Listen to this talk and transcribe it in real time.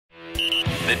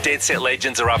The Dead Set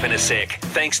Legends are up in a sec,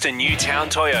 thanks to Newtown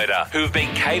Toyota, who've been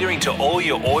catering to all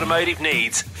your automotive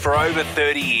needs for over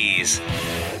 30 years.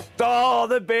 Oh,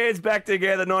 the Bears back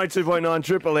together, 92.9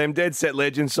 Triple M, Dead Set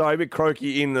Legends. Sorry, a bit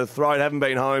croaky in the throat. Haven't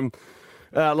been home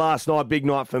last night. Big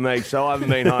night for me, so I haven't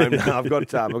been home. I've got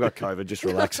COVID. Just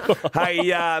relax.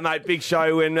 Hey, mate, big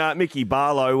show. And Mickey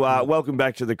Barlow, welcome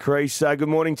back to the crease. Good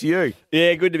morning to you.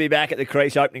 Yeah, good to be back at the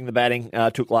crease, opening the batting.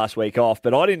 Took last week off,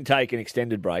 but I didn't take an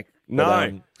extended break. No.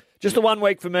 But, just the 1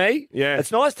 week for me. Yeah.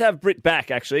 It's nice to have Britt back,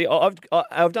 actually.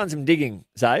 I've done some digging,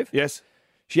 Zave. Yes.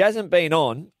 She hasn't been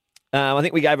on. I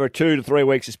think we gave her a 2 to 3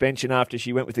 week suspension after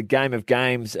she went with the Game of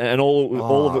Games, and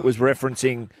all of it was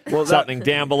referencing something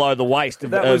down below the waist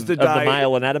of the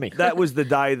male anatomy. That was the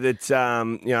day that,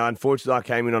 unfortunately I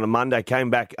came in on a Monday, came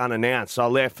back unannounced, so I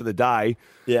left for the day.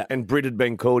 Yeah. And Britt had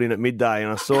been called in at midday,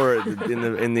 and I saw her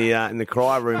in the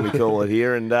cry room, we call it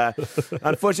here. And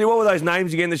unfortunately, what were those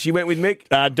names again that she went with,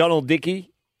 Mick? Donald Dickey.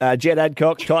 Jed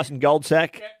Adcock, Tyson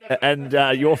Goldsack, and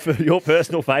your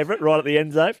personal favourite right at the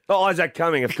end, Zave. Oh, Isaac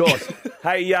Cumming, of course.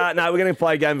 Hey, we're going to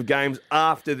play a game of games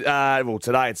after,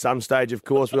 today at some stage, of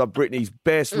course. We've got Brittany's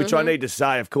best, which I need to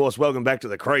say, of course, welcome back to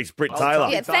the crease, Britt Taylor.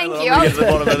 Yeah, thank you. I'm going to get to the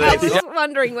bottom of I this. was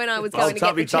wondering when I was going to get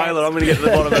Tubby the chance. Taylor, I'm going to get to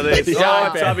the bottom of this.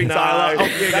 Tubby Taylor.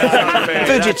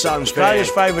 Fidget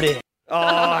Australia's favourite here.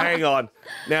 Oh, hang on.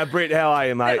 Now, Britt, how are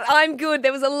you, mate? I'm good.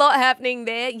 There was a lot happening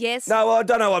there. Yes. No, I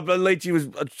don't know. But Leachy was.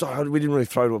 Sorry, we didn't really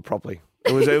throw to it properly.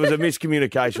 It was a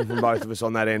miscommunication from both of us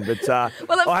on that end. But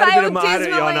Well, it I had a bit failed of,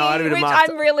 dismally, which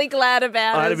I'm really glad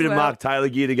about. I had a bit of Mark Taylor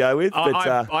gear to go with.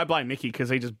 But, I blame Mickey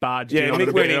because he just barged yeah, in.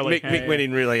 Mick went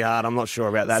in really hard. I'm not sure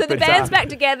about that. So the band's back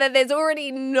together. There's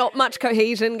already not much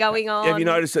cohesion going on. Have you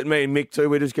noticed that me and Mick too?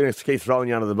 We're just going to keep throwing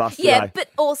you under the bus Yeah, today.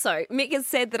 but also, Mick has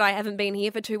said that I haven't been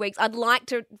here for 2 weeks. I'd like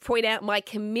to point out my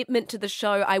commitment to the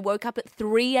show. I woke up at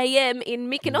 3 a.m. in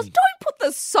Mykonos. Don't put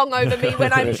the song over me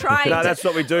when I'm trying No, to... that's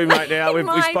what we do, mate, now. We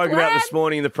My spoke about plan. this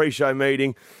morning in the pre-show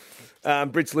meeting.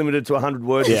 Britt's limited to 100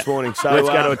 words this morning. So Let's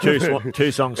go to a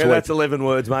two-song yeah, sweep. that's 11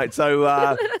 words, mate.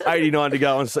 So 89 to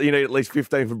go, and so you need at least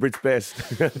 15 for Britt's best.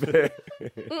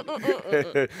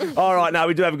 All right, now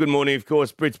we do have a good morning, of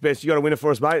course. Britt's best. You got a winner for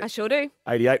us, mate? I sure do.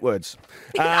 88 words.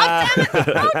 Damn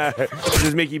it. This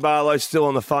is Mickey Barlow still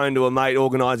on the phone to a mate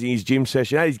organising his gym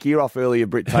session. Had his gear off earlier,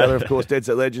 Britt Taylor, of course, Dead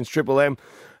Set Legends, Triple M.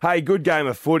 Hey, good game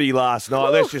of footy last night.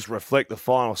 Let's just reflect the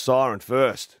final siren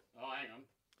first.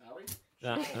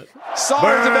 Siren's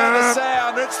about to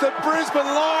sound. It's the Brisbane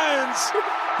Lions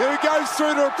who goes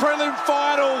through to a prelim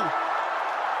final.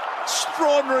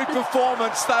 Extraordinary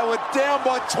performance. They were down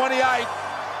by 28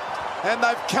 and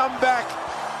they've come back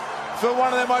for one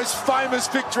of their most famous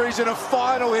victories in a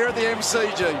final here at the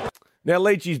MCG. Now,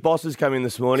 Leachy's boss has come in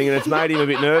this morning and it's made him a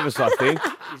bit nervous, I think.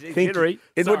 Jittery.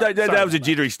 That was a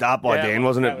jittery start by Dan,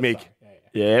 wasn't it, Mick?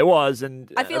 Yeah, it was.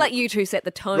 And I feel like you two set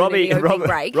the tone in the opening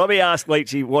break. Robbie asked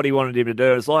Leachy what he wanted him to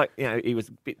do. It's like, he was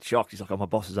a bit shocked. He's like, my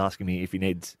boss is asking me if he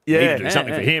needs me to do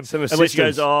something for him. Some and Leachy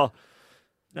assistance. goes,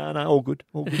 no, all good.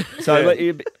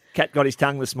 So Cat got his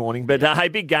tongue this morning. But, hey,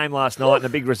 big game last night and a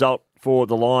big result for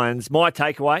the Lions. My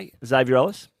takeaway, Xavier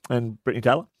Ellis and Brittany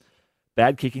Taylor,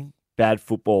 bad kicking, bad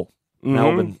football.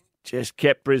 Melbourne just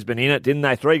kept Brisbane in it, didn't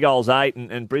they? 3 goals, 8,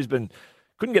 and Brisbane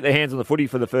couldn't get their hands on the footy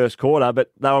for the first quarter,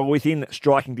 but they were within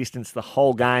striking distance the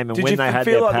whole game. And Did when you they had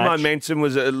feel their like patch, the momentum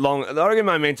was long? I reckon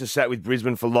momentum sat with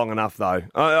Brisbane for long enough, though.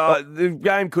 The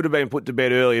game could have been put to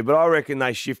bed earlier, but I reckon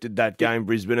they shifted that game,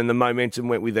 Brisbane, and the momentum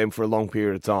went with them for a long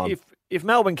period of time. if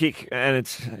Melbourne kick, and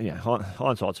it's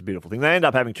hindsight's a beautiful thing, they end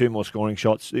up having 2 more scoring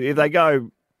shots. If they go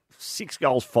 6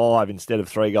 goals 5 instead of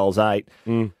 3 goals 8.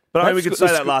 But I mean, we could say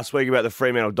that last week about the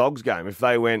Fremantle Dogs game. If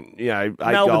they went, 8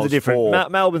 goals, 4.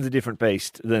 Melbourne's a different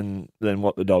beast than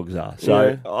what the Dogs are.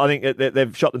 So I think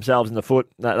they've shot themselves in the foot.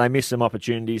 They missed some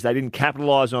opportunities. They didn't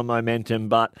capitalise on momentum.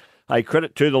 But hey,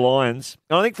 credit to the Lions.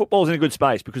 And I think football's in a good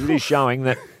space because it is showing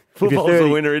that football's the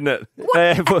winner, isn't it?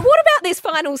 What about this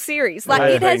final series?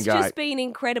 It has great. just been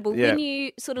incredible. Yeah. When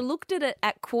you sort of looked at it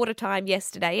at quarter time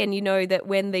yesterday, and you know that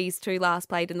when these two last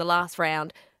played in the last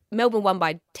round, Melbourne won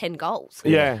by 10 goals.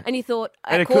 Yeah. And you thought,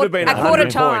 And at it could have been quarter 100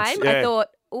 time, points, yeah. I thought,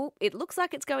 it looks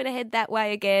like it's going to head that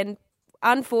way again.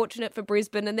 Unfortunate for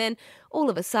Brisbane. And then all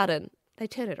of a sudden, they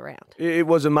turn it around. It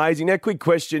was amazing. Now, quick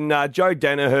question. Joe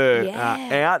Danaher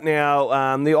out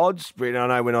now. The odds, I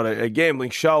know we're not a gambling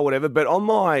show or whatever, but on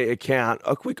my account,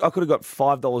 I could have got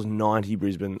 $5.90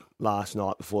 Brisbane last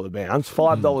night before the bounce.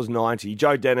 $5.90.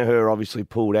 Joe Danaher obviously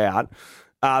pulled out.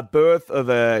 Birth of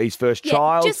his first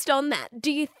child. Just on that,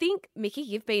 do you think, Mickey,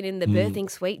 you've been in the birthing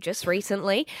suite just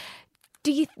recently,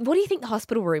 what do you think the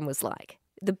hospital room was like?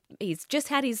 He's just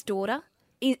had his daughter.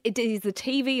 Is the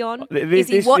TV on? This- Is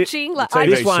he this- watching? Like, TV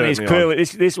This one is certainly clearly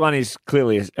this one is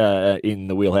clearly in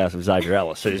the wheelhouse of Xavier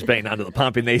Ellis, who's been under the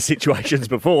pump in these situations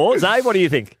before. Zay, what do you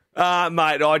think?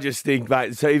 Mate, I just think,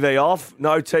 mate, TV off,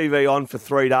 no TV on for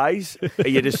 3 days.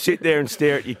 You just sit there and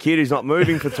stare at your kid who's not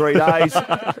moving for 3 days,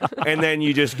 and then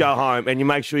you just go home and you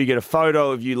make sure you get a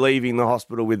photo of you leaving the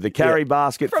hospital with the carry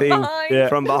basket From thing behind. Yeah.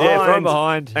 from behind. Yeah, from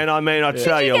behind. And I mean, I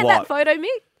tell Did you you get what. that photo, Mick?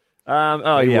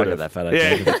 I got would've. that photo.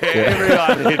 Yeah,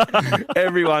 everyone did.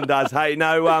 Everyone does. Hey,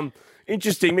 no,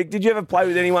 interesting, Mick. Did you ever play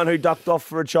with anyone who ducked off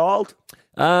for a child?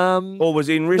 Or was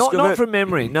in risk of Not it? from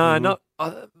memory. No, not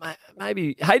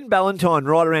maybe Hayden Ballantyne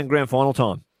right around grand final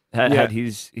time had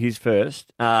his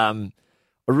first. I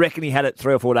reckon he had it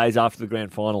 3 or 4 days after the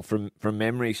grand final from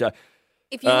memory. So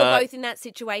If you were both in that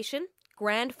situation,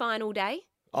 grand final day,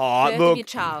 Oh, birth of your look,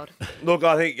 child. look,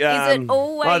 I think it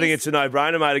always- I think it's a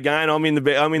no-brainer, mate. Again, I'm in the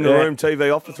room, TV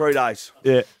off for 3 days.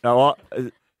 yeah, no,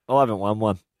 I haven't won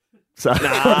one. So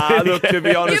Look, to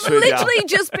be honest You've with you, literally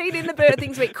just been in the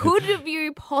birthing suite. Could have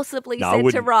you possibly No, I said to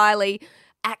wouldn't. Riley,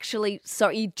 actually,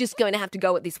 sorry, you're just going to have to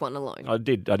go at this one alone? I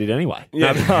did anyway.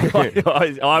 Yeah.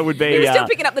 I would be. You're still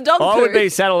picking up the dog I poo. would be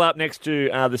saddled up next to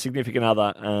the significant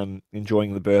other,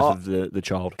 enjoying the birth of the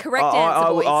child. Correct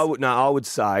answer, boys. I would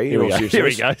say. Here we in go. all Here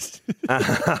he seriousness-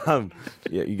 goes.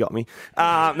 Yeah, you got me. No,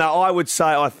 I would say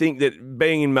I think that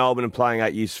being in Melbourne and playing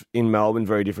 8 years in Melbourne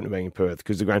very different to being in Perth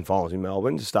because the grand final's in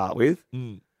Melbourne to start with.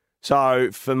 So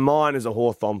for mine as a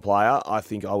Hawthorn player, I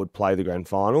think I would play the grand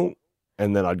final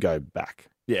and then I'd go back.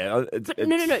 Yeah, But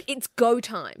no, it's go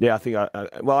time. Yeah, I think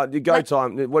go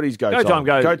time. What is go Go time? time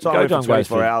Go time go for time goes 24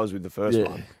 for- hours with the first Yeah.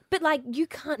 one. But like, you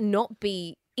can't not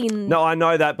be in. No, I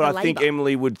know that, but The I think labour.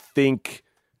 Emily would think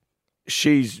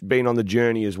she's been on the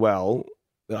journey as well.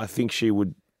 That I think she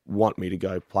would want me to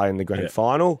go play in the grand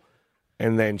final,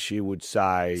 and then she would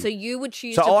say, So you would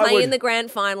choose So to I play would- in the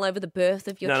grand final over the birth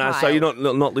of your "No, child. no." So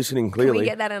you're not listening Can clearly. we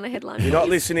get that on a headline? You're not please?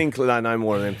 listening clearly. No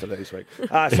more of them for this week.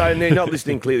 So they're not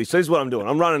listening clearly. So this is what I'm doing.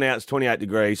 I'm running out. It's 28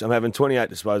 degrees. I'm having 28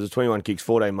 disposals, 21 kicks,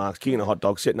 14 marks, kicking a hot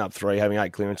dog, setting up 3, having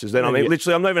 8 clearances. Then I'm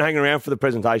literally, I'm not even hanging around for the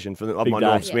presentation of my day.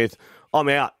 Norm Smith. I'm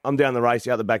out. I'm down the race,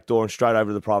 out the back door, and straight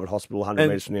over to the private hospital, 100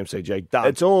 metres from the MCG. Done.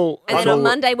 it's all. And it's then on all-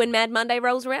 Monday, when Mad Monday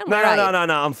rolls around, No, where are you?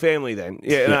 no. I'm family then.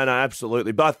 Yeah, no,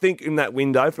 absolutely. But I think in that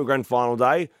window for grand final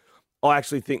day, I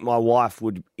actually think my wife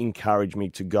would encourage me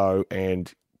to go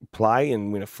and play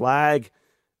and win a flag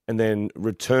and then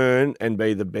return and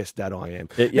be the best dad I am.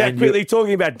 Yeah, and quickly,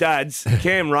 talking about dads,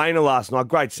 Cam Rayner last night,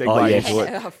 great segue Oh, yes. into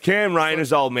it. Cam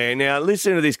Rayner's old man. Now,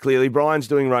 listen to this clearly. Brian's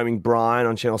doing Roaming Brian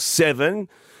on Channel 7.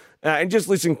 And just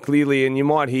listen clearly, and you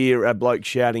might hear a bloke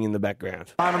shouting in the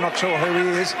background. I'm not sure who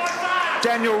he is.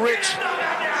 Daniel Rich,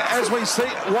 as we see,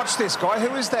 watch this guy.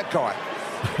 Who is that guy?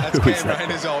 That's Cam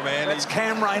Rayner's old man. That's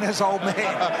Cam Rayner's old man.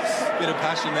 Bit of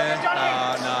passion there.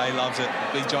 No, he loves it.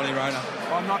 Big Johnny Rayner.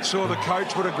 I'm not sure the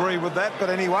coach would agree with that, but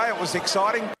anyway, it was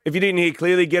exciting. If you didn't hear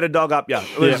clearly, get a dog up, yeah.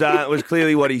 It was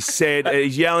clearly what he said.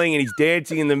 He's yelling and he's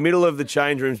dancing in the middle of the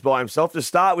change rooms by himself. To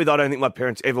start with, I don't think my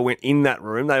parents ever went in that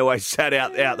room. They always sat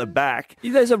out the back.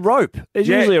 There's a rope. There's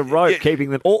Yeah, usually a rope yeah. keeping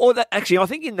them. Or actually, I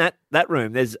think in that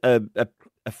room there's a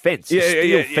fence, a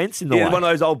steel fence in the way. One of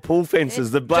those old pool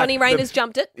fences. The black, Johnny Rayner's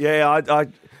jumped it.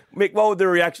 Mick, what would the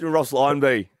reaction of Ross Lyon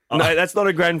be? No, that's not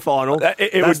a grand final.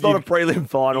 That's not a prelim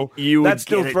final. That's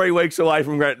still 3 weeks away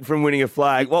from winning a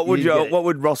flag. What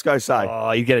would Roscoe say?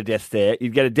 Oh, you'd get a death stare.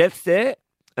 You'd get a death stare,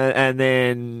 and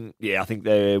then I think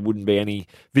there wouldn't be any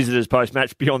visitors post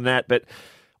match beyond that. But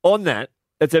on that,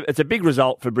 it's a big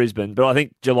result for Brisbane. But I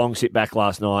think Geelong sit back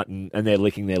last night and they're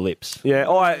licking their lips. Yeah,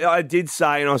 I did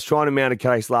say, and I was trying to mount a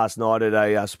case last night at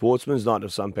a sportsman's night to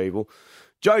some people.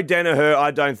 Joe Danaher, I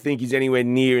don't think is anywhere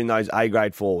near in those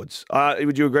A-grade forwards.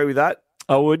 Would you agree with that?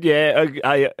 I would, yeah.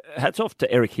 Hats off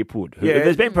to Eric Hipwood. Yeah.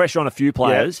 There's been pressure on a few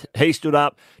players. Yeah. He stood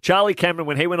up. Charlie Cameron,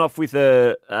 when he went off with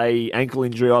a ankle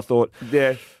injury, I thought,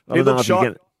 yeah, he looked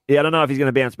shot. I don't know if he's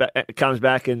going to bounce back, comes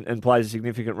back and plays a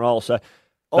significant role. So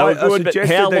I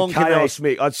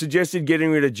suggested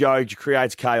getting rid of Joe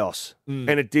creates chaos, and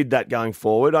it did that going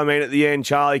forward. I mean, at the end,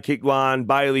 Charlie kicked one,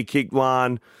 Bailey kicked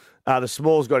one. The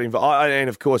Smalls got involved, and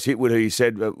of course Hitwood, who you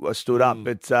said stood up.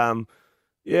 But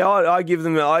I give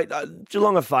them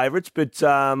Geelong are favourites, but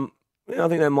I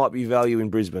think there might be value in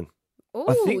Brisbane.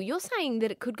 Oh, you're saying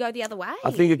that it could go the other way.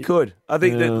 I think it could. I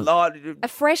think that a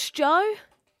fresh Joe.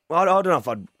 I don't know if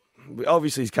I'd.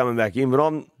 Obviously, he's coming back in, but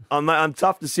I'm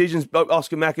tough decisions.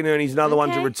 Oscar McInerney's another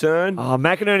one to return.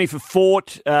 McInerney for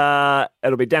Fort.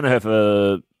 It'll be Danaher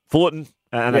for Fullerton,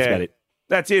 and that's about it.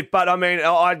 That's it. But, I mean,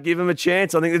 I'd give him a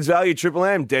chance. I think there's value. Triple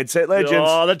M, dead set legends.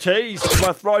 Oh, the tease.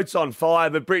 My throat's on fire,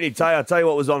 but Brittany Taylor, I'll tell you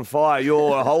what was on fire.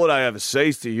 Your holiday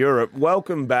overseas to Europe.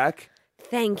 Welcome back.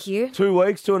 Thank you. 2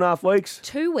 weeks, 2.5 weeks.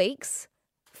 2 weeks,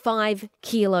 5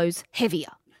 kilos heavier.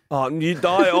 Oh,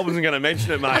 I wasn't going to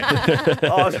mention it, mate.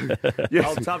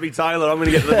 Tubby Taylor, I'm going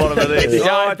to get to the bottom of this.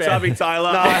 Tubby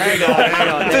Taylor. No, hang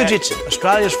on. Fujitsu,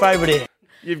 Australia's favourite air.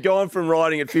 You've gone from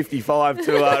riding at 55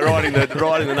 to riding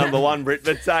the number one, Brit.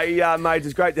 But, mate,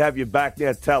 it's great to have you back.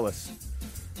 Now, tell us.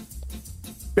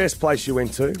 Best place you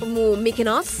went to?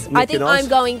 Mykonos. I think I'm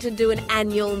going to do an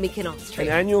annual Mykonos trip.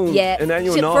 An annual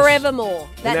Nos. Forevermore.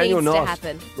 That needs to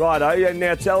happen. Right,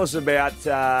 now tell us about,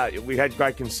 we had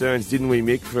great concerns, didn't we,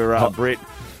 Mick, for Brit,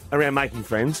 around making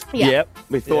friends. Yeah. Yep.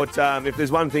 We thought if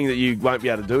there's one thing that you won't be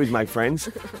able to do is make friends.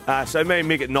 So me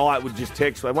and Mick at night would just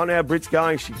text, I wonder how Brit's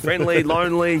going. She's friendly,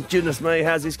 lonely, goodness me,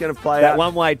 how's this going to play That out?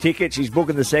 one-way ticket, she's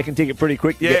booking the second ticket pretty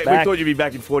quick to Yeah, get back. we thought you'd be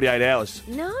back in 48 hours.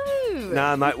 No.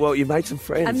 No, mate, well, you made some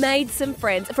friends. I made some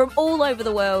friends from all over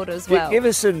the world as well. Give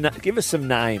us some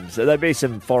names. There'll be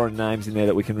some foreign names in there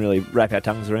that we can really wrap our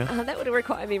tongues around. That would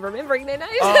require me remembering their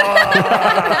names.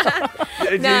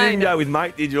 You didn't go with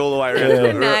mate, did you, all the way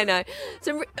around? No.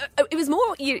 So it was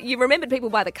more, you remembered people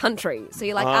by the country. So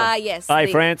you're like, yes.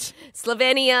 Hey, France.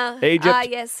 Slovenia. Egypt.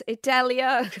 Yes,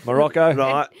 Italia. Morocco.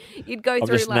 Right. You'd go I'm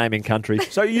through just naming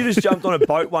countries. So you just jumped on a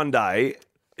boat one day,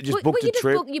 booked a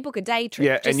trip. You book a day trip,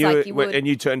 Yeah, just and like you would. and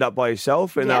you turned up by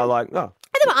yourself, and they Yeah. were like, oh.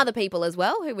 And there were other people as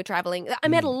well who were travelling. I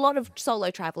met a lot of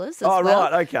solo travellers as well.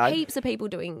 right, okay. Heaps of people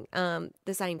doing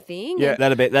the same thing. Yeah.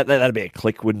 And That'd be a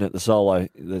click, wouldn't it? The solo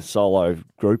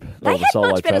group. they or the had solo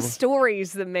much better travel.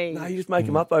 stories than me. No, you just make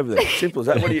them up over there. Simple as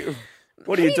that.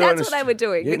 What are you Maybe doing? that's what they were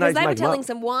doing, Yeah, no, because you they were make 'em telling up.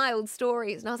 some wild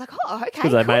stories. And I was like, oh, okay,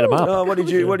 'Cause they made 'em up. Oh, what did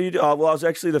you do? Oh, well, I was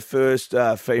actually the first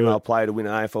female player to win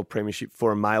an AFL premiership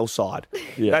for a male side.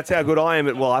 Yeah. That's how good I am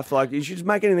at life. Like, you should just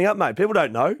make anything up, mate. People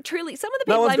don't know. Truly, some of the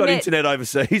No people one's I got met, internet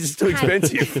overseas. It's too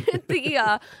expensive.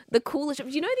 the coolest.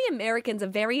 You know, the Americans are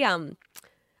very I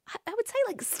would say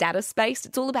like status based.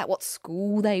 It's all about what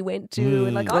school they went to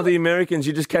and like. Well, the Americans,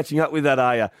 you're just catching up with that,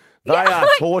 are you? They are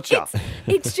torture.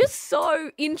 It's just so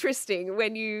interesting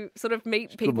when you sort of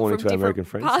meet people morning from to our different American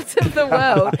friends. parts of the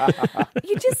world.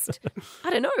 You just, I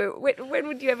don't know. When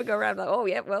would you ever go around like, oh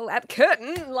yeah, well at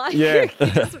Curtin, like Yeah. you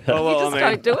just,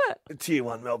 don't do it. Tier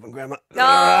 1 Melbourne grammar. Oh,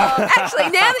 actually, now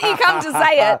that you come to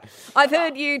say it, I've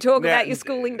heard you talk about your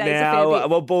schooling days a fair bit.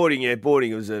 Well,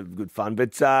 boarding was a good fun.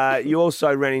 But you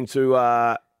also ran into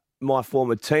my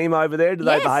former team over there. Did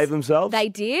they Yes, behave themselves? They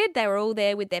did. They were all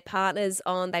there with their partners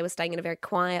on. They were staying in a very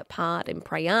quiet part in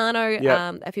Praiano.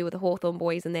 Yep. A few of the Hawthorn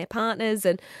boys and their partners.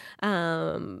 And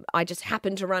I just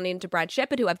happened to run into Brad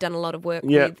Shepherd, who I've done a lot of work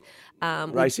Yep.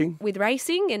 with. Racing. With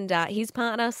racing and his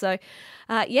partner. So,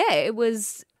 it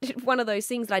was one of those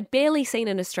things that I'd barely seen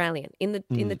an Australian in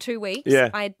the 2 weeks. Yeah.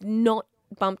 I had not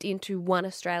bumped into one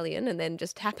Australian and then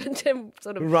just happened to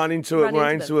sort of Run into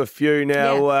a few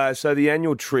now. Yeah. So the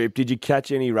annual trip, did you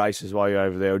catch any races while you're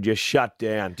over there, or just shut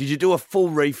down? Did you do a full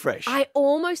refresh? I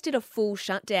almost did a full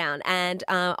shutdown, and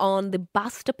on the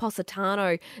bus to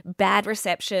Positano, bad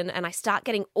reception, and I start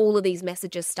getting all of these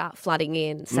messages start flooding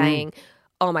in saying,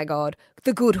 oh my God,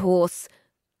 the good horse,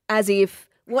 as if,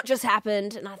 what just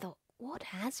happened? And I thought, what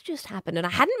has just happened? And I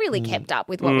hadn't really kept up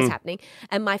with what was happening.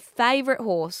 And my favourite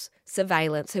horse,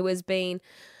 Surveillance, who has been...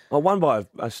 Well, won by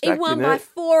a stack, He won didn't by it?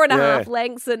 4.5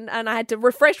 lengths, and I had to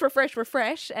refresh.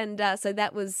 And so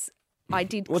that was, I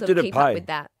did What sort did of it keep pay? up with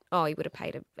that. Oh, he would have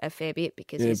paid a fair bit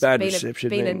because Yeah, he's bad been, reception,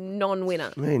 been a man.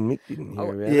 non-winner. Man, Mick didn't hear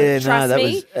about yeah, it. Trust that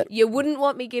me, was. you wouldn't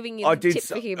want me giving you the tip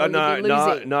for him when you'd be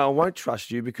losing. No, I won't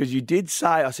trust you because you did say,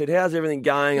 I said, how's everything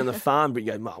going on the farm? But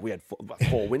you go, Mark, we had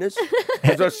four winners.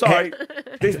 So, sorry,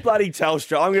 this bloody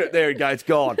Telstra, there we go, it's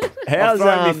gone. How's, I've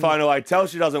thrown my phone away.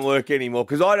 Telstra doesn't work anymore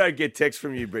because I don't get texts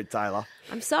from you, Britt Taylor.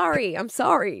 I'm sorry.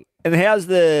 And how's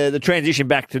the transition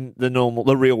back to the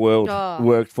real world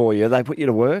worked for you? They put you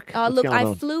to work? Oh, What's look, going I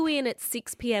on? flew in at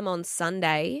 6 p.m. on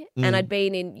Sunday and I'd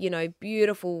been in,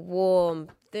 beautiful, warm,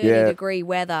 30-degree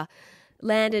weather,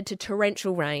 landed to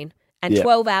torrential rain. And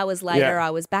 12 hours later, I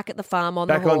was back at the farm on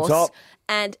Back the on horse top.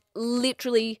 and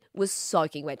literally was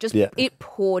soaking wet. Just it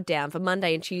poured down for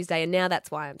Monday and Tuesday, and now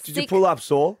that's why I'm Did sick. you pull up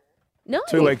sore? No.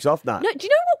 2 weeks off? No. No, do you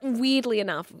know what? Weirdly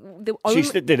enough, the only,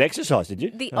 Did exercise, did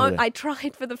you? I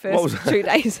tried for the What was first 2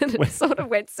 days and it sort of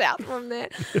went south from there.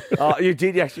 Oh, you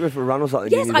did? You actually went for a run or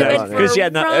something? Yes, didn't you? I went for Because a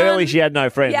run. early she had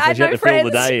no friends, Yeah, I so had she had no to fill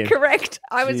friends. the day in. Correct.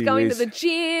 I was Gee going to whiz. the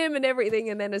gym and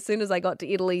everything, and then as soon as I got to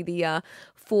Italy, the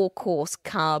 4-course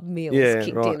carb meals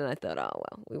kicked right. in, and I thought, oh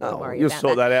well, we won't Oh, worry you'll about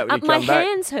sort that out when you my come back.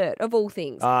 hands hurt, of all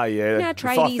things. Ah, yeah. You know, how If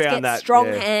I tradies found get that, strong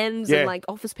yeah. hands Yeah. and like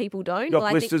office people don't. Got Well,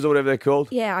 I think- blisters or whatever they're called?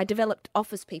 yeah, I developed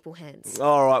office people hands.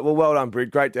 All right. Well done,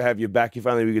 Britt. Great to have you back. If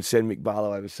only we could send Mick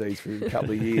Barlow overseas for a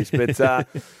couple of years. But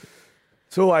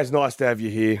it's always nice to have you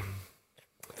here.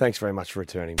 Thanks very much for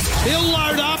returning. He'll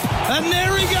load up, and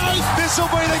there he goes. This will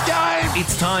be the game.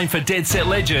 It's time for Dead Set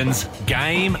Legends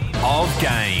Game of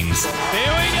Games.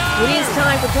 Here we go. It is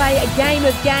time to play a game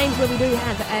of games where we do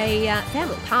have a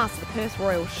family pass to the Perth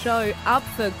Royal Show up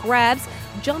for grabs.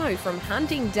 Jono from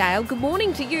Huntingdale, good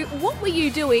morning to you. What were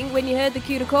you doing when you heard the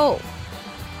cue to call?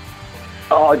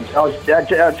 Oh, I was just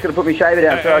going to put my shaver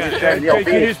down, so I just grabbed the old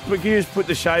Can you beer. just put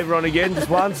the shaver on again just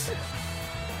once?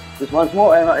 Just once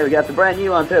more, and there we go. It's a brand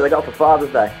new one too. They got for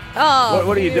Father's Day. Oh,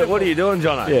 What are you What are you doing,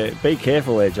 Jono? Yeah, be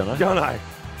careful there, Jono. Jono.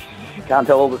 Can't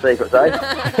tell all the secrets,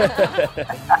 eh?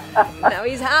 No,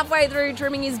 he's halfway through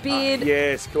trimming his beard.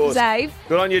 Yes, of course. Zave,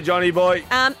 Good on you, Johnny boy.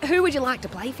 who would you like to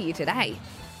play for you today?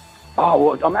 Oh,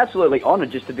 well, I'm absolutely honoured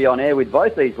just to be on air with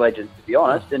both these legends, to be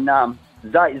honest. And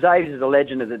Zaves is a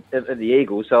legend of the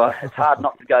Eagles, so it's hard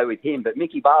not to go with him. But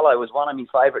Mickey Barlow was one of my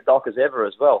favourite Dockers ever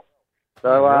as well.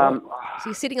 So, So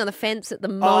you're sitting on the fence at the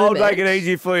I'll moment. make it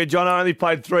easy for you, John. I only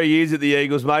played 3 years at the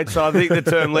Eagles, mate, so I think the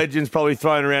term legend's probably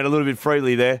thrown around a little bit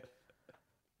freely there.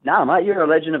 no, mate, you're a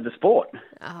legend of the sport.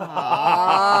 Oh.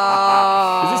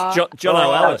 Is this John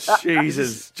Ellis?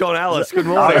 Jesus. John Ellis, good Oh,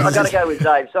 morning. I've got to go with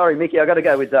Dave. Sorry, Mickey, I've got to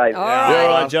go with Dave. All Yeah, right.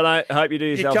 all right, Jono. I hope you do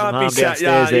You yourself some can't harm be sad.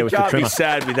 downstairs there You with the can't be trimmer.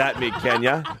 sad with that, Mick, can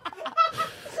you?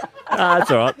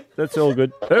 That's all right. That's all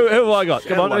good. Who have I got?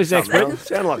 Come on, who's next, Britt?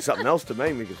 Sound like something else to me,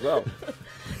 Mick, as well.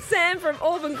 Sam from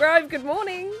Auburn Grove, good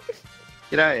morning.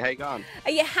 G'day, how you going?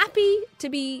 Are you happy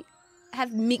to have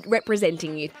Mick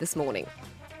representing you this morning?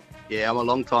 Yeah, I'm a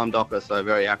long time docker, so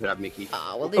very happy to have Mickey.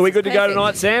 Oh, well, this Are we is good to go perfect.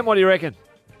 tonight, Sam? What do you reckon?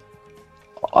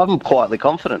 I'm quietly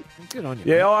confident. Good on you.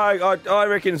 Yeah, I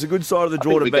reckon it's a good side of the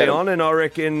draw think to we be get 'em. on, and I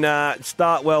reckon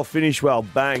start well, finish well.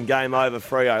 Bang, game over,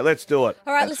 Freo. Let's do it.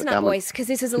 All right, Thanks listen for up, coming. boys, because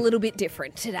this is a little bit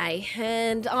different today.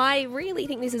 And I really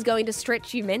think this is going to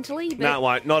stretch you mentally. But No, it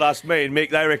won't. Not us, me and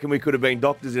Mick. They reckon we could have been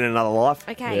doctors in another life.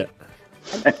 Okay.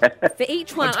 For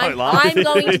each one, Don't laugh. I'm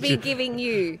going to be giving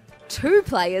you 2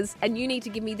 players, and you need to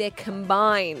give me their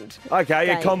combined. Okay,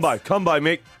 yeah, games. combo,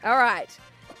 Mick. All right.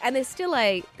 And there's still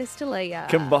a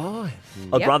Combine.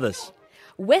 Oh, Yep. brothers.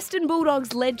 Western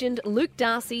Bulldogs legend Luke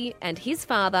Darcy and his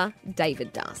father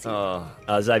David Darcy. Oh,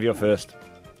 Xavier first.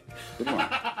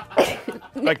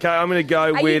 Okay, I'm going to go Are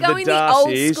you with going the the old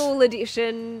Darcys. school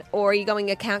edition, or are you going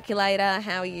a calculator?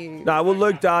 How are you? No, well,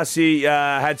 Luke Darcy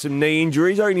had some knee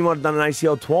injuries. I reckon he might have done an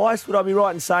ACL twice. Would I be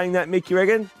right in saying that, Mick, you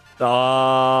reckon?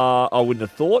 I wouldn't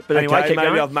have thought, but anyway, Okay, keep maybe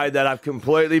going. I've made that up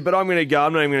completely, but I'm not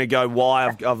even going to go why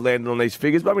I've landed on these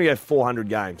figures, but I'm going to go 400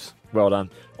 games. Well done.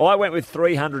 I went with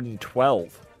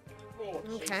 312.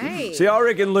 Okay. See, I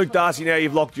reckon Luke Darcy, now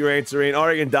you've locked your answer in, I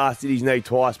reckon Darcy did his knee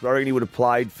twice, but I reckon he would have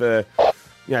played for,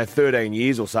 13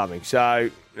 years or something. So,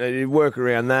 you work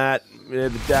around that. Yeah,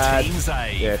 the dad. Team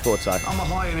Zave. Yeah, thought so. I'm a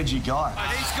high energy guy.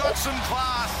 He's got some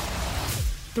class.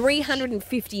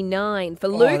 359 for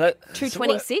Luke, that-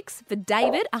 226 for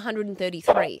David,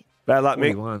 133. Bad luck,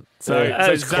 Mick. 41. So,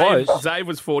 it's Zave, close. Zave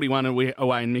was 41 away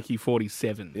and Mickey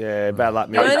 47. Yeah, bad luck,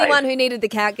 The Mick. only one who needed the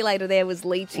calculator there was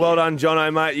Leachy. Well done,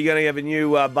 Jono, mate. You're going to have a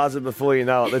new buzzer before you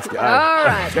know it. Let's go. All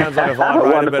right. Sounds like a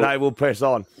vibrator, but hey, we'll press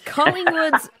on.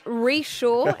 Collingwood's Reece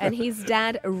Shaw and his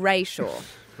dad Ray Shaw.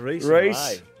 Reece.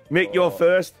 Reece, Mick, you're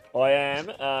first. I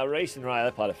am. Reece and Ray,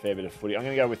 they played a fair bit of footy. I'm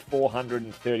going to go with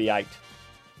 438.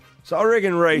 So I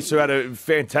reckon Reece, who had a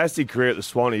fantastic career at the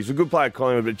Swans, he's a good player at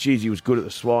Collingwood, but geez, he was good at the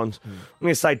Swans. I'm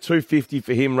going to say 250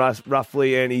 for him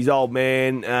roughly, and his old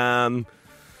man,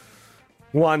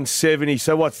 170.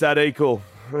 So what's that equal?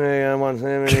 Yeah,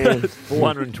 170.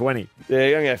 420. Yeah,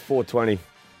 you're going to go 420.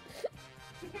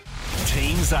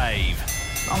 Team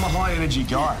Zave. I'm a high energy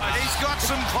guy. He's got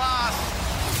some class.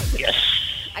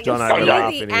 I John can over see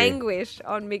laughing the here. anguish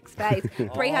on Mick's face.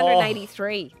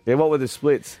 383. Yeah, what were the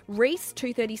splits? Reece,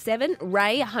 237.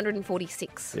 Ray,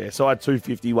 146. Yeah, so I had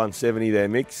 250, 170 there,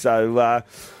 Mick. So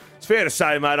it's fair to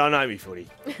say, mate, I know me footy.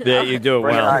 Yeah, you do it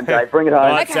Bring it well. home, Dave. Bring it home. All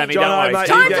right, Okay. Sammy, John, don't mate,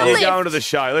 waste Time you're, to you're lift. going to the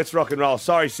show. Let's rock and roll.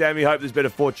 Sorry, Sammy. Hope there's better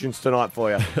fortunes tonight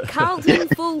for you. Carlton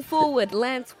full forward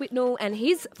Lance Whitnell and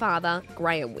his father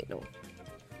Graham Whitnell.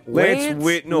 Lance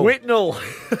Whitnell.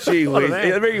 Whitnell. Gee What a whiz. man.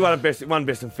 Yeah, really won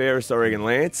best and fairest, I reckon,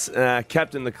 Lance.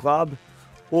 Captain the club.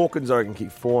 Hawkins, I reckon,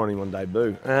 kicked 4 on him on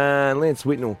debut. Lance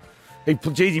Whitnell. He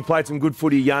played some good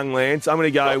footy, young Lance. I'm going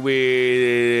to go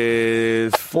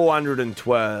with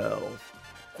 412.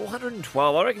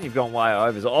 412. I reckon you've gone way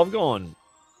over. I've gone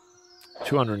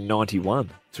 291.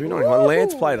 291.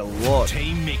 Lance played a lot.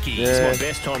 Team Mickey. Yeah. It's my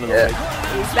best time of the league.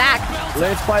 He's back.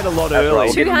 Lance played a lot That's early.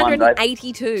 right.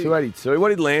 282. 282. What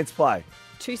did Lance play?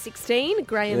 216.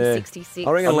 Graham, Yeah. 66.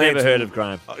 I reckon I've Lance, never heard of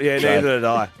Graham. Yeah, neither did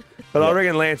I. But I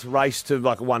reckon Lance raced to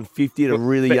like 150 at a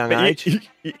really young age.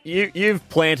 You've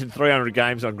planted 300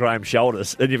 games on Graham's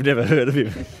shoulders and you've never heard of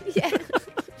him. Yeah.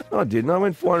 I didn't. I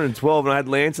went 412 and I had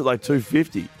Lance at like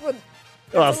 250. Well,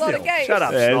 that's a lot of games. Shut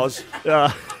up, Yeah. Snoz.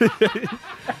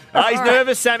 He's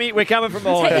nervous, Sammy. We're coming from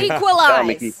behind. To Go,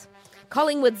 Mickey. equalise,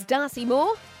 Collingwood's Darcy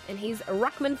Moore and his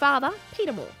ruckman father,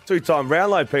 Peter Moore. Two-time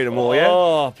Brownlow Peter Moore, yeah?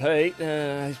 Oh, Pete.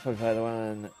 He's probably paid the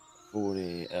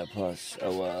 140 plus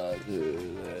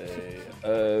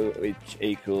which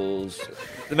equals.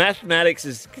 The mathematics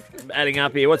is adding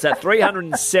up here. What's that?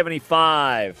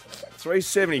 375.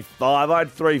 375. I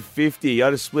had 350.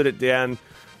 I just split it down.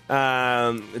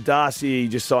 Darcy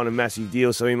just signed a massive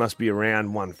deal, so he must be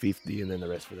around 150 and then the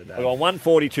rest for the day. I've got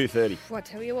 140, 230. Well, I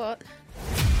tell you what,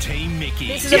 Team Mickey.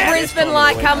 this is a Brisbane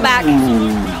light comeback.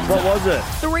 What was it?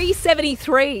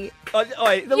 373.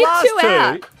 The You're last 2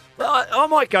 out. I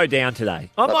might go down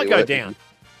today. I might go down.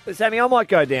 Sammy, I might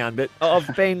go down, but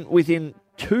I've been within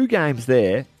 2 games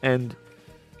there, and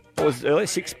what was it earlier?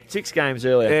 Six games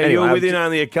earlier. Yeah, Anyway, you were within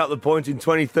only a couple of points in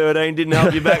 2013. Didn't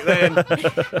help you back then.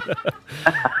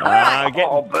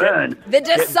 Burn. The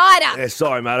decider. Yeah,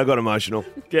 sorry, mate. I got emotional.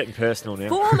 Getting personal now.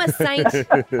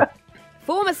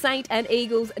 Former Saint and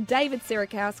Eagles David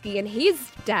Sirakowski and his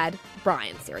dad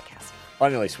Brian Sirakowski. I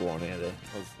nearly swore on air there.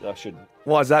 I shouldn't.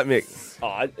 Why is that, Mick?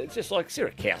 Oh, it's just like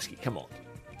Sirakowski. Come on.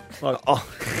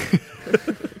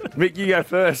 Mick, you go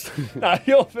first. No,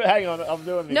 hang on. I'm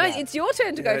doing it. No, it's your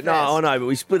turn to go first. No, I know, but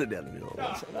we split it down the middle.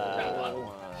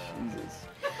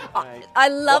 I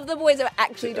love the boys are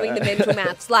actually doing the mental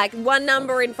maths. Like one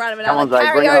number in front of Come another, on, Zay,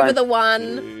 carry bring it over home. the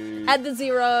 1, add the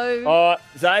 0. Oh,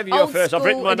 Xavier, you're Old first. I've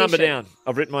written school my number edition. down.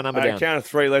 I've written my number Okay, down. count of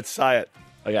 3. Let's say it.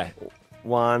 Okay.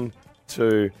 1,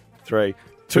 2, 3.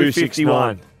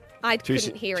 269. 251. I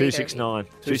couldn't hear either. 269.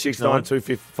 269,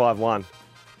 251.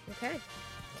 Okay.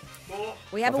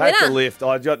 We have I've a had to winner. lift.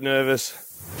 I got nervous.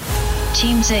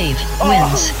 Team Zave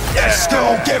wins.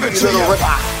 Still give it to you.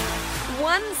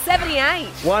 178.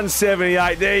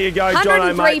 178. There you go,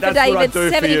 Jono, 103 mate. for That's what I David, do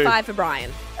for 75 for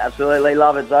Brian. Absolutely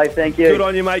love it, Zay. Thank you. Good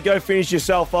on you, mate. Go finish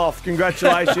yourself off.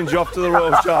 Congratulations. You're off to the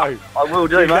Royal Show. I will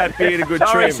do, Give mate. that beard a good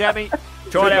Sorry, trim. Sammy.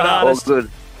 Tried our All hardest. good.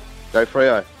 Go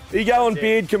Freo. Are you going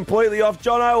beard completely off,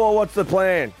 Jono, or what's the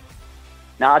plan?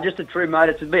 Nah, just a trim, mate.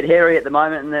 It's a bit hairy at the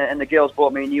moment, and the girls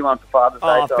bought me a new one for Father's Day.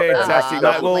 Oh, so I've had fantastic, it.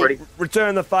 mate. Well, Pretty.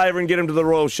 return the favour and get him to the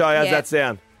Royal Show. How's Yeah. that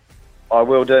sound? I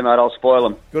will do, mate. I'll spoil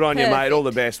them. Good on you, mate. Perfect. All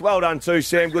the best. Well done too,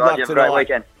 Sam. Good Right, luck you have a tonight. great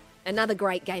weekend. Another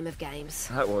great game of games.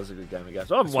 That was a good game of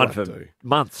games. I haven't won what for I do.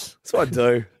 months. That's what I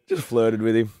do. Just flirted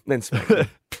with him, then smacked him.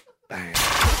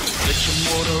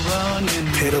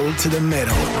 Pedal to the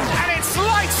metal. And it's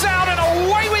lights out and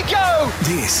away we go.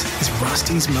 This is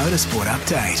Rusty's Motorsport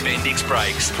Update. Bendix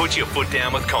Brakes. Put your foot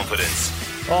down with confidence.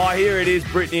 Oh, here it is,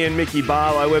 Brittany and Mickey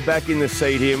Barlow. We're back in the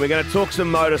seat here, and we're going to talk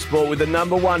some motorsport with the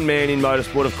number one man in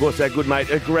motorsport, of course, our good mate,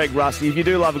 Greg Rusty. If you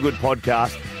do love a good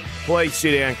podcast, please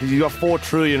sit down, because he's got 4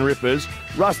 trillion rippers.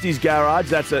 Rusty's Garage,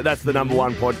 that's the number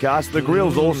one podcast. The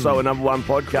Grill's also a number one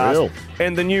podcast. Grill.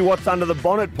 And the new What's Under the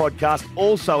Bonnet podcast,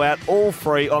 also out, all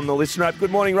free on the Listener app.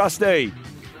 Good morning, Rusty.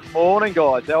 Morning,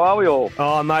 guys. How are we all?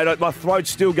 Oh, mate, my throat's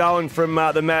still going from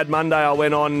the Mad Monday I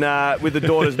went on with the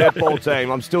daughters' netball team.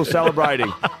 I'm still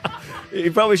celebrating.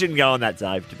 You probably shouldn't go on that,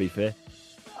 Dave, to be fair.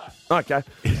 Okay.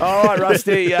 All right,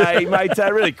 Rusty. Mate,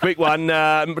 a really quick one.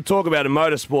 Talk about a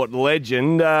motorsport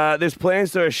legend. There's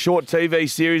plans for a short TV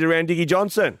series around Dickie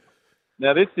Johnson.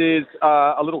 Now, this is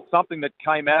a little something that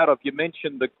came out of, you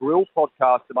mentioned the Grill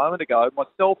podcast a moment ago.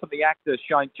 Myself and the actor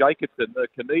Shane Jacobson, the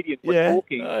comedian, were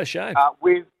talking Shane.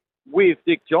 with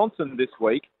Dick Johnson this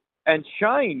week. And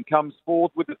Shane comes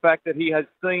forward with the fact that he has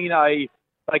seen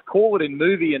they call it in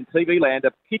movie and TV land,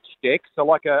 a pitch deck, so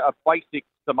like a basic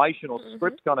summation or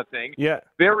script kind of thing. Yeah.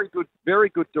 Very good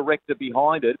director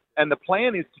behind it. And the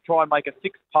plan is to try and make a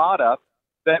 6-parter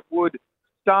that would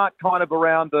start kind of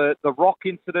around the Rock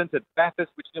incident at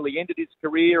Bathurst, which nearly ended his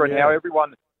career, and how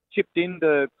everyone chipped in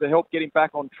to help get him back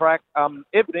on track.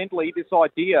 Evidently, this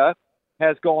idea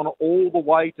has gone all the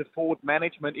way to Ford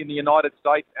management in the United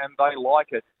States, and they like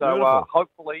it. So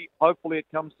hopefully it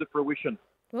comes to fruition.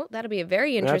 Well, that'll be a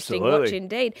very interesting Absolutely. watch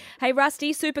indeed. Hey,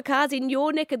 Rusty, Supercars in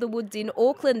your neck of the woods in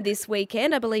Auckland this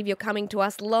weekend. I believe you're coming to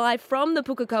us live from the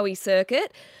Pukekohe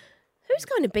circuit. Who's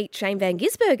going to beat Shane Van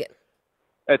Gisbergen?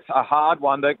 It's a hard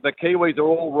one. The Kiwis are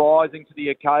all rising to the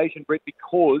occasion, Brett,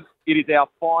 because it is our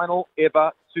final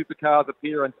ever Supercars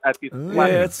appearance at this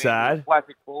that's sad.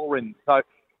 classic ballroom. So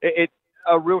it's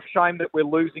a real shame that we're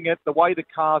losing it. The way the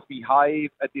cars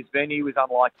behave at this venue is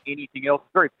unlike anything else.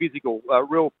 Very physical, a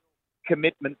real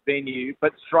commitment venue.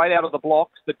 But straight out of the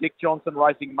blocks, the Dick Johnson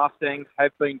Racing Mustangs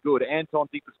have been good. Anton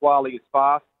De Pasquale is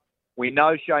fast. We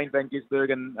know Shane Van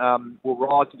Gisbergen will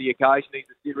rise to the occasion. He's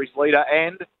the series leader.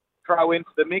 And throw into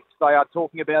the mix, they are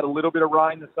talking about a little bit of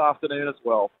rain this afternoon as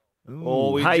well.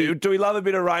 Oh, do we love a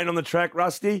bit of rain on the track,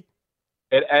 Rusty?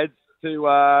 It adds to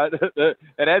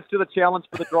it adds to the challenge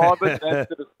for the drivers, it adds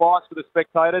to the spice for the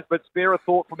spectators. But spare a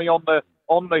thought for me on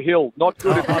the hill. Not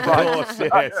good if Of course,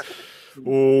 yes.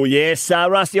 Oh, yes.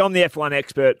 Rusty, I'm the F1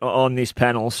 expert on this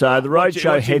panel. So the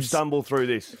roadshow heads stumble through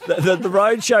this. The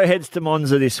roadshow heads to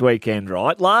Monza this weekend,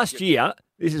 right? Last year,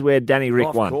 this is where Danny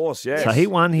Rick won. Of course, yes. So he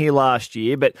won here last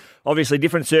year, but obviously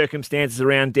different circumstances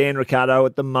around Dan Ricciardo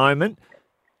at the moment.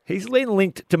 He's been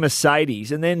linked to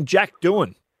Mercedes, and then Jack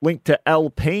Doohan linked to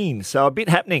Alpine. So a bit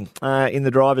happening in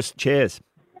the drivers' chairs.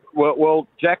 Well,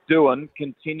 Jack Doohan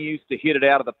continues to hit it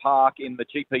out of the park in the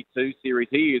GP2 series.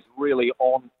 He is really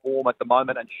on form at the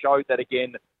moment and showed that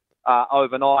again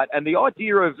overnight. And the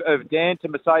idea of Dan to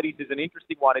Mercedes is an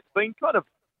interesting one. It's been kind of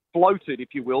floated, if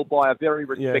you will, by a very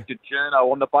respected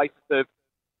journo on the basis of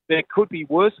there could be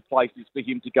worse places for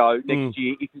him to go next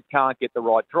year if he can't get the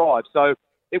right drive. So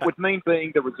it would mean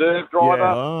being the reserve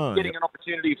driver, getting an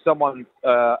opportunity if someone's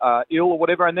ill or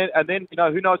whatever, and then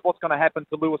who knows what's going to happen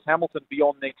to Lewis Hamilton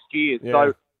beyond next year. Yeah.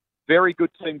 So very good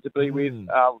team to be with.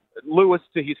 Lewis,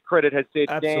 to his credit, has said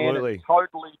Absolutely. Dan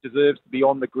totally deserves to be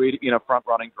on the grid in a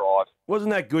front-running drive.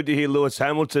 Wasn't that good to hear Lewis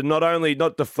Hamilton not only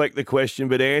not deflect the question,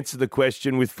 but answer the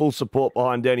question with full support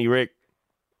behind Danny Rick?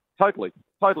 Totally.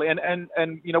 And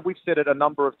we've said it a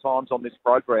number of times on this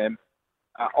program.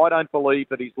 I don't believe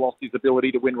that he's lost his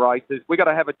ability to win races. We've got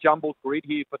to have a jumbled grid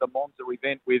here for the Monza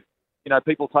event with,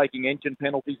 people taking engine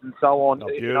penalties and so on. Oh,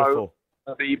 beautiful.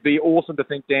 It'd be awesome to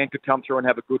think Dan could come through and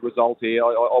have a good result here.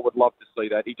 I would love to see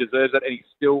that. He deserves it, and he's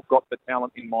still got the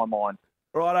talent in my mind.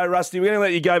 Righto, Rusty, we're going to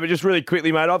let you go, but just really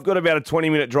quickly, mate, I've got about a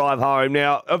 20-minute drive home.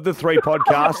 Now, of the three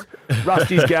podcasts,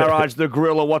 Rusty's Garage, The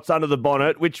Gorilla, What's Under the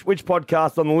Bonnet, which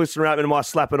podcast on the listener app am I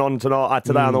slapping on today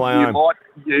on the way home?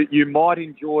 You might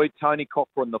enjoy Tony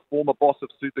Cochran, the former boss of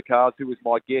Supercars, who was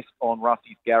my guest on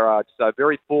Rusty's Garage. So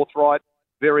very forthright,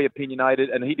 very opinionated,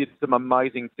 and he did some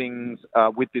amazing things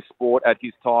with this sport at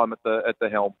his time at the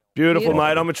helm. Beautiful,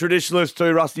 mate. I'm a traditionalist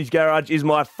too. Rusty's Garage is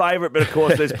my favourite, but of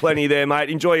course there's plenty there, mate.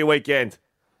 Enjoy your weekend.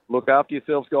 Look after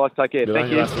yourselves, guys. Take care.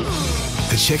 Thank you.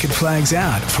 The checkered flag's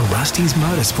out for Rusty's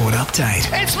Motorsport Update.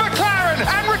 It's McLaren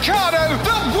and Ricciardo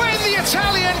that win the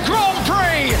Italian Grand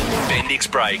Prix. Bendix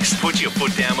Brakes. Put your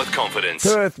foot down with confidence.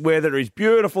 Perth weather is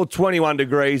beautiful, 21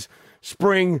 degrees.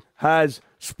 Spring has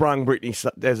sprung, Brittany,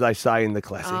 as they say in the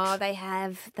classics. Oh, they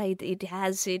have. It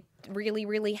has. It really,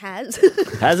 really has.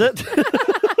 Has it?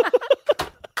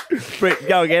 Britt,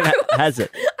 go again. Has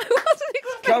it?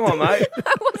 Come on, mate.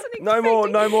 No more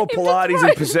Pilates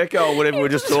and Prosecco or whatever we're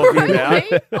just talking about.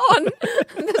 On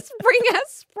the spring has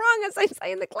sprung, as they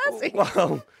say in the classics.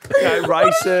 Well,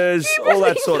 races, all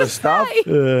that sort of stuff.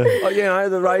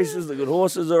 The races, the good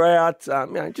horses are out.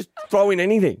 Just throw in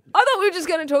anything. I thought we were just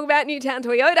going to talk about Newtown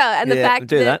Toyota and the fact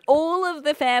that all of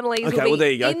the families will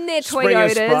be in their Spring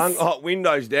has Toyotas. sprung. Hot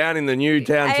windows down in the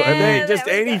Newtown Toyota. Just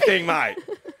anything, mate.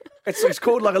 It's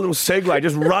called like a little Segway.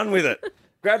 Just run with it.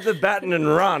 Grab the baton and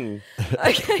run.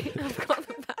 Okay, I've got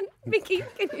the baton. Mickey,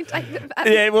 can you take the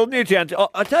baton? Yeah, well, Newtown.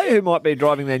 I'll tell you who might be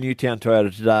driving their Newtown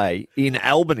Toyota today in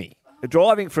Albany.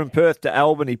 Driving from Perth to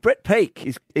Albany. Brett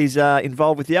Peake is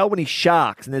involved with the Albany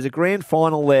Sharks, and there's a grand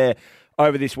final there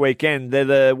over this weekend. They're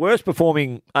the worst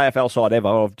performing AFL side ever.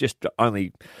 I've just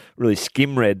only really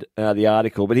skim-read the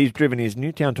article, but he's driven his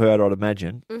Newtown Toyota, I'd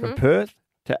imagine, from Perth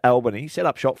to Albany, set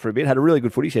up shop for a bit, had a really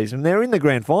good footy season, and they're in the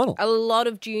grand final. A lot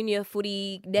of junior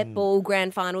footy, netball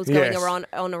grand finals going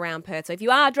on around Perth. So if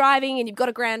you are driving and you've got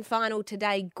a grand final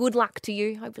today, good luck to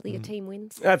you. Hopefully your team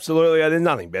wins. Absolutely. There's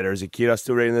nothing better as a kid. I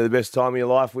still reckon they're the best time of your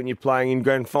life when you're playing in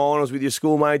grand finals with your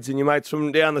schoolmates and your mates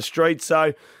from down the street. So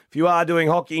if you are doing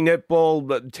hockey,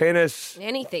 netball, tennis,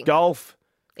 anything, golf.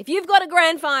 If you've got a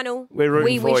grand final, we're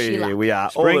rooting for wish you. luck. We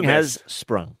are. Spring has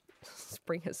sprung.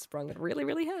 spring has sprung. It really,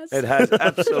 really has. It has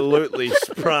absolutely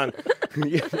sprung.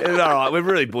 Yeah, all right, we've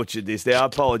really butchered this now.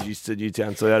 Apologies to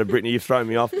Newtown Toyota, Brittany. You've thrown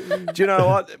me off. Do you know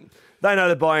what? They know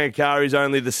that buying a car is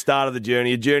only the start of the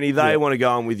journey. A journey they want to go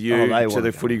on with you to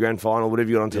the footy grand final, whatever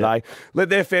you're on today. Let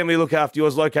their family look after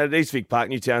yours. Located at East Vic Park,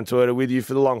 Newtown Toyota, with you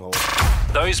for the long haul.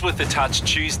 Those with the touch,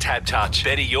 choose Tab Touch.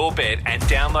 Better your bet and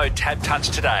download Tab Touch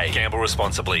today. Gamble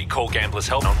responsibly. Call Gamblers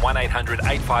Help on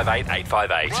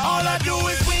 1-800-858-858. All I do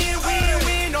is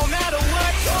win, no matter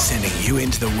what. Sending you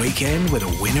into the weekend with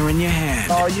a winner in your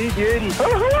hand. Oh, you beauty.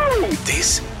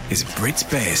 This is Brit's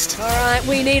Best. All right,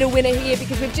 we need a winner here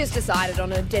because we've just decided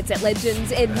on a Jet Set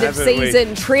Legends end of Haven't season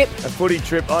we? trip. A footy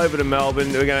trip over to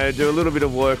Melbourne. We're going to do a little bit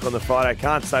of work on the Friday.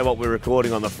 Can't say what we're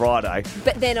recording on the Friday.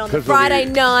 But then on the Friday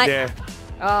night,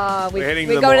 Yeah. we're heading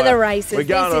going to the Maya. races. We're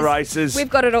going to the races. We've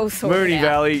got it all sorted Mooney out.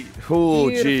 Valley. Oh,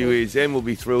 gee Beautiful. whiz. Em will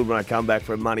be thrilled when I come back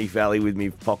from Money Valley with me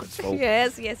pockets full.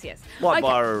 Yes. Might Okay.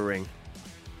 buy her a ring.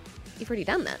 You've already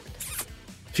done that.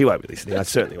 She won't be listening. I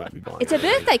certainly won't be buying It's her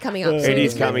birthday coming up. It soon,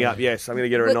 is isn't it? coming up, yes. I'm going to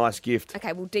get her a Well, nice gift.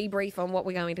 Okay, we'll debrief on what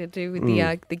we're going to do with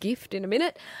the gift in a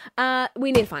minute.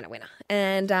 We need to find a winner.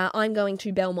 And I'm going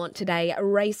to Belmont today.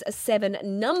 Race 7,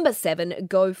 number 7,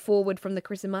 go forward from the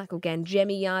Chris and Michael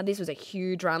Gangemi yard. This was a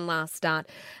huge run last start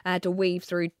to weave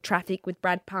through traffic with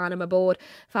Brad Parnham aboard.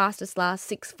 Fastest last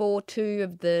 6:42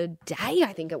 of the day,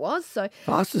 I think it was. So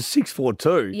Fastest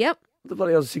 6:42? Yep. What the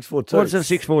bloody hell is 6:42? What's a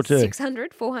 6:42?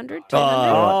 600, 400, 200.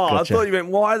 Oh, Gotcha. I thought you meant,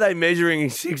 why are they measuring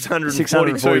 642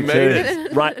 642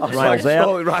 metres? Rails out.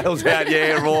 Oh, rails out,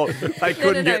 yeah. Or they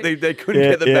couldn't no. get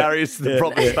the barriers to the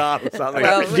proper start or something.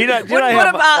 Well, Do you know what how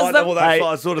have much- asked them? Well, that's what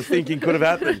I was sort of thinking could have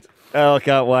happened. Oh, I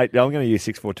can't wait. I'm going to use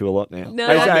 642 a lot now. No,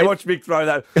 Hey, no. Zay, watch Mick throw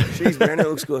that. Jeez, man, it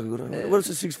looks good. What is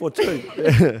a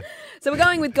 642? So we're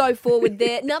going with go forward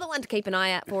there. Another one to keep an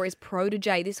eye out for is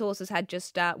Protege. This horse has had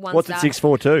just one What's start. at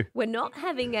 642? We're not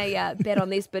having a bet on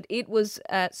this, but it was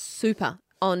super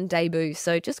on debut.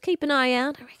 So just keep an eye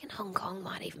out. I reckon Hong Kong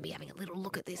might even be having a little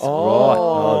look at this.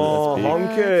 Oh, that's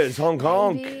big. honkers, Hong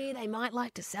Kong. Maybe they might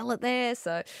like to sell it there.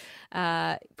 So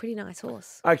pretty nice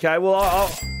horse. Okay, well, I'll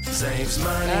Saves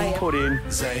money. yeah. put in.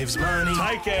 Saves money.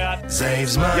 Take out.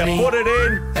 Saves money. You put it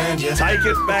in. And you Take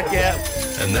it back out.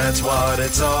 And that's what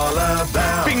it's all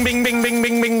about. Bing, bing, bing, bing,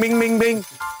 bing, bing, bing, bing, bing.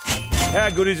 How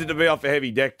good is it to be off a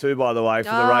heavy deck too, by the way,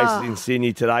 for the races in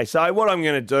Sydney today? So what I'm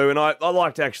going to do, and I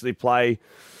like to actually place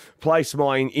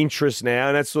my interest now,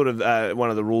 and that's sort of one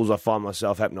of the rules I find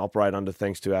myself having to operate under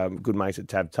thanks to our good mates at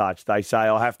Tab Touch. They say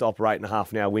I have to operate in a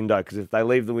half an hour window because if they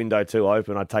leave the window too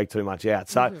open, I take too much out.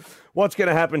 So what's going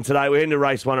to happen today? We're heading to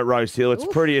race 1 at Rose Hill. It's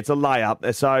it's a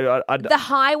layup. So The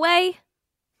highway.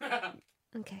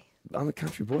 Okay. I'm a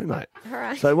country boy, mate. All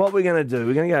right. So what we're going to do,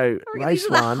 we're going to go race These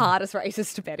are the 1, hardest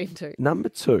races to bet into. number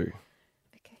 2.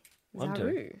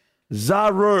 Zaru.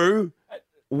 Zaru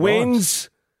wins,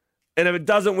 and if it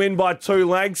doesn't win by 2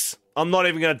 lengths, I'm not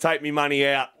even going to take my money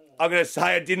out. I'm going to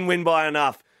say it didn't win by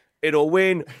enough. It'll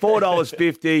win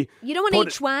 $4.50. You don't want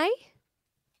each way?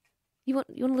 You want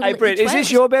a little Hey, Brett, each is way?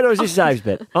 this your bet or is this Zave's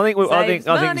bet? I think Zave's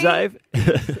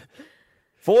Zave.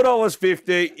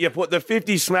 $4.50. You put the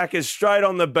 50 smackers straight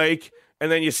on the beak,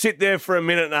 and then you sit there for a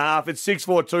minute and a half. It's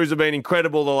 6.42s have been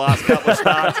incredible the last couple of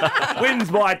starts. Wins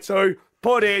by 2.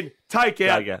 Put in, take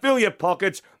out, fill your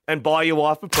pockets, and buy your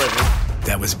wife a present.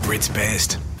 That was Brit's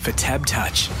Best for Tab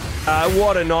Touch.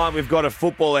 What a night. We've got a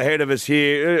football ahead of us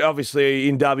here. Obviously,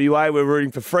 in WA, we're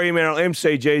rooting for Fremantle.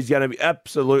 MCG is going to be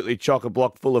absolutely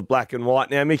chock-a-block full of black and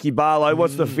white. Now, Mickey Barlow,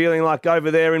 what's the feeling like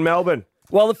over there in Melbourne?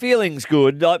 Well, the feeling's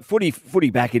good. Like footy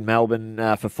back in Melbourne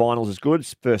for finals is good.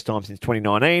 It's first time since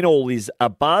 2019. All is a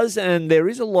buzz, and there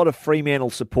is a lot of Fremantle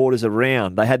supporters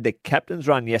around. They had their captain's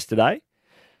run yesterday.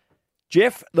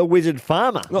 Jeff the Wizard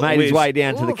Farmer made his way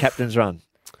down to the captain's run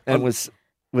and was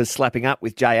slapping up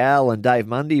with JL and Dave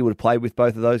Mundy. You would have played with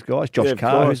both of those guys. Josh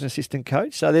Carr, who's an assistant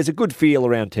coach. So there's a good feel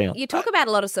around town. You talk about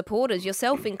a lot of supporters,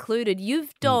 yourself included.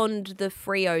 You've donned the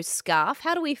Freo scarf.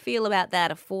 How do we feel about that?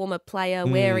 A former player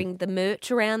wearing the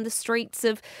merch around the streets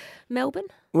of Melbourne?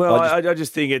 Well, I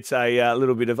just think it's a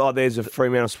little bit of, there's a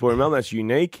Fremantle supporter in Melbourne, that's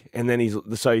unique. And then he's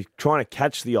trying to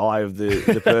catch the eye of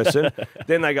the person.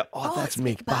 Then they go, that's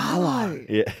Mick Barlow.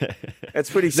 Yeah. It's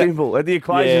pretty simple. The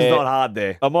equation's not hard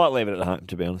there. I might leave it at home,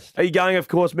 to be honest. Are you going, of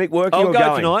course, Mick, working I'll or go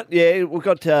going? tonight. Yeah, we've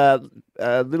got a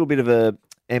little bit of a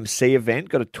MC event.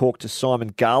 Got to talk to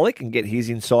Simon Garlick and get his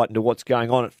insight into what's going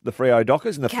on at the Freo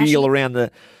Dockers and the feel around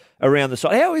the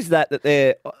side. How is that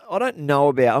they're? I don't know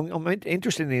about. I'm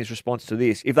interested in his response to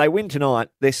this. If they win tonight,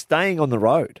 they're staying on the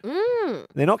road.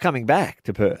 They're not coming back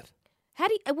to Perth.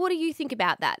 What do you think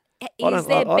about that? is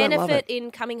there benefit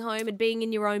in coming home and being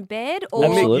in your own bed? Or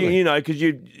Absolutely. You know, because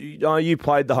you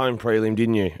played the home prelim,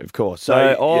 didn't you? Of course.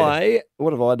 So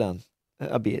what have I done?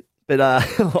 A bit, but I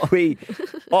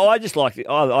just like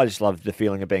I just love the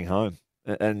feeling of being home,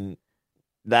 and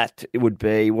that it would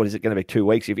be, what is it going to be, 2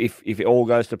 weeks? If it all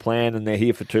goes to plan and they're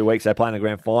here for 2 weeks, they play in the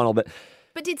grand final. But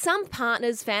did some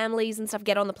partners, families and stuff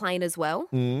get on the plane as well?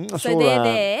 I so they're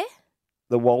there.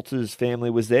 The Walters family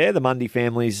was there. The Mundy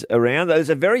family's around. There's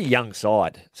a very young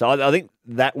side. So I think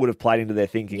that would have played into their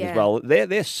thinking as well.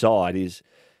 Their side is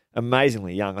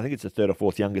amazingly young. I think it's the third or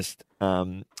fourth youngest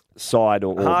side.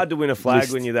 Or hard to win a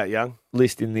flag when you're that young.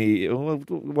 List in the...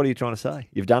 What are you trying to say?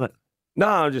 You've done it. No,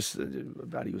 I'm just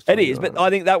about he was. It is, but I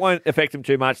think that won't affect them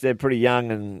too much. They're pretty young,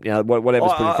 and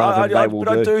whatever's put in front of them, they will do.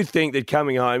 But I do think that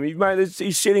coming home,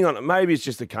 he's sitting on. Maybe it's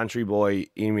just the country boy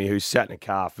in me who's sat in a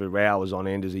car for hours on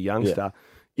end as a youngster. Yeah.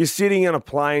 You're sitting on a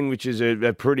plane, which is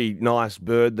a pretty nice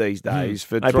bird these days,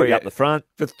 for they 3 up the front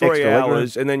for 3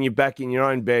 hours, and then you're back in your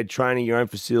own bed, training your own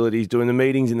facilities, doing the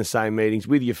meetings in the same meetings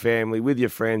with your family, with your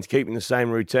friends, keeping the same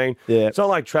routine. Yeah. It's not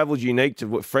like travel's unique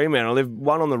to Fremantle. They've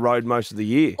one on the road most of the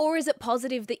year. Or is it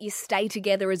positive that you stay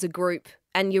together as a group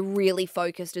and you're really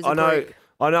focused as a group?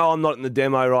 I know I'm not in the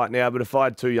demo right now, but if I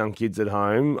had 2 young kids at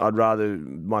home, I'd rather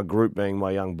my group being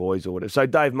my young boys or whatever. So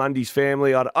Dave Mundy's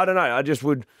family, I don't know. I just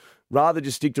would rather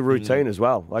just stick to routine as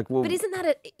well. But isn't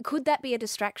could that be a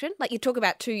distraction? Like you talk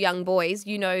about 2 young boys,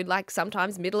 like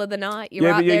sometimes middle of the night, you're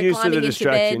out there used climbing to the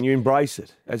distraction. into bed. You embrace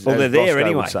it. They're there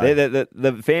anyway.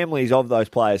 The families of those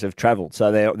players have travelled,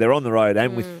 so they're on the road.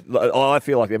 And I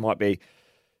feel like there might be,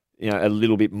 a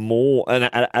little bit more, an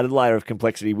added layer of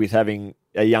complexity with having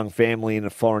a young family in a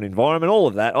foreign environment. All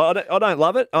of that, I don't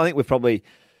love it. I think we've probably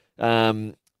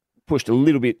pushed a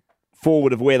little bit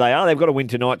forward of where they are. They've got to win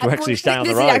tonight to actually stay on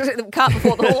the road. This is actually the cart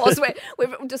before the horse.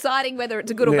 We're deciding whether it's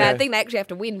a good or bad thing. They actually have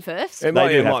to win first. It might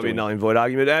be a null and void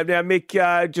argument. Now,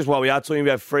 Mick, just while we are talking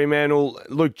about Fremantle,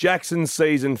 Luke Jackson's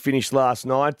season finished last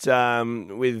night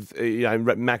with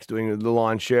Max doing the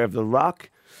lion's share of the ruck.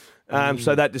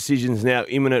 So that decision's now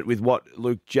imminent with what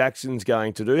Luke Jackson's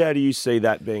going to do. How do you see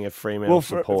that being a Fremantle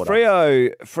supporter?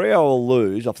 Freo will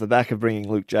lose off the back of bringing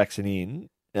Luke Jackson in.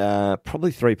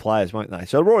 Probably 3 players, won't they?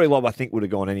 So Rory Lobb, I think, would have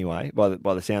gone anyway by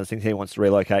the sounds of things. He wants to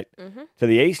relocate to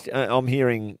the east. I'm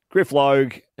hearing Griff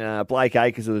Logue, Blake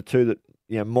Acres are the 2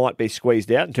 that might be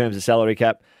squeezed out in terms of salary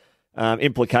cap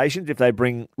implications if they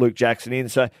bring Luke Jackson in.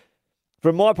 So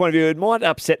from my point of view, it might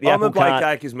upset the apple cart. I'm a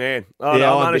Blake Acres man. I'm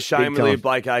unashamedly a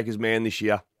Blake Acres man this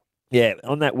year. Yeah,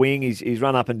 on that wing, he's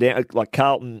run up and down. Like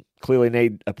Carlton clearly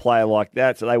need a player like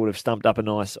that, so they would have stumped up a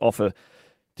nice offer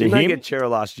to him. Didn't they get Chera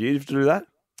last year to do that?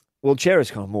 Well, Chera's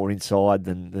kind of more inside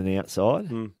than outside.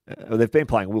 They've been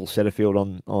playing Will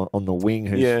Setterfield on the wing,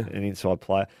 who's an inside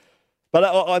player. But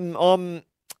I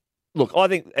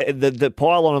think the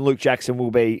pile-on Luke Jackson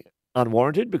will be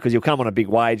unwarranted because he'll come on a big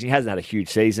wage. He hasn't had a huge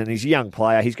season. He's a young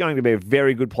player. He's going to be a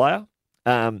very good player.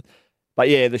 But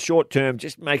yeah, the short term,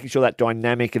 just making sure that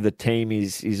dynamic of the team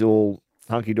is all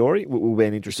hunky-dory will be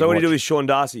an interesting So what watch. do you do with Sean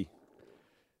Darcy?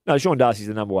 No, Sean Darcy's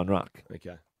the number 1 ruck.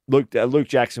 Okay. Luke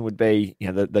Jackson would be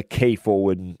the key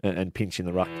forward and pinch in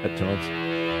the ruck at times.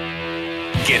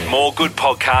 Get more good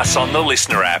podcasts on the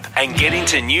Listener app and get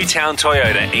into Newtown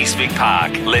Toyota East Vic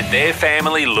Park. Let their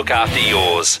family look after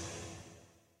yours.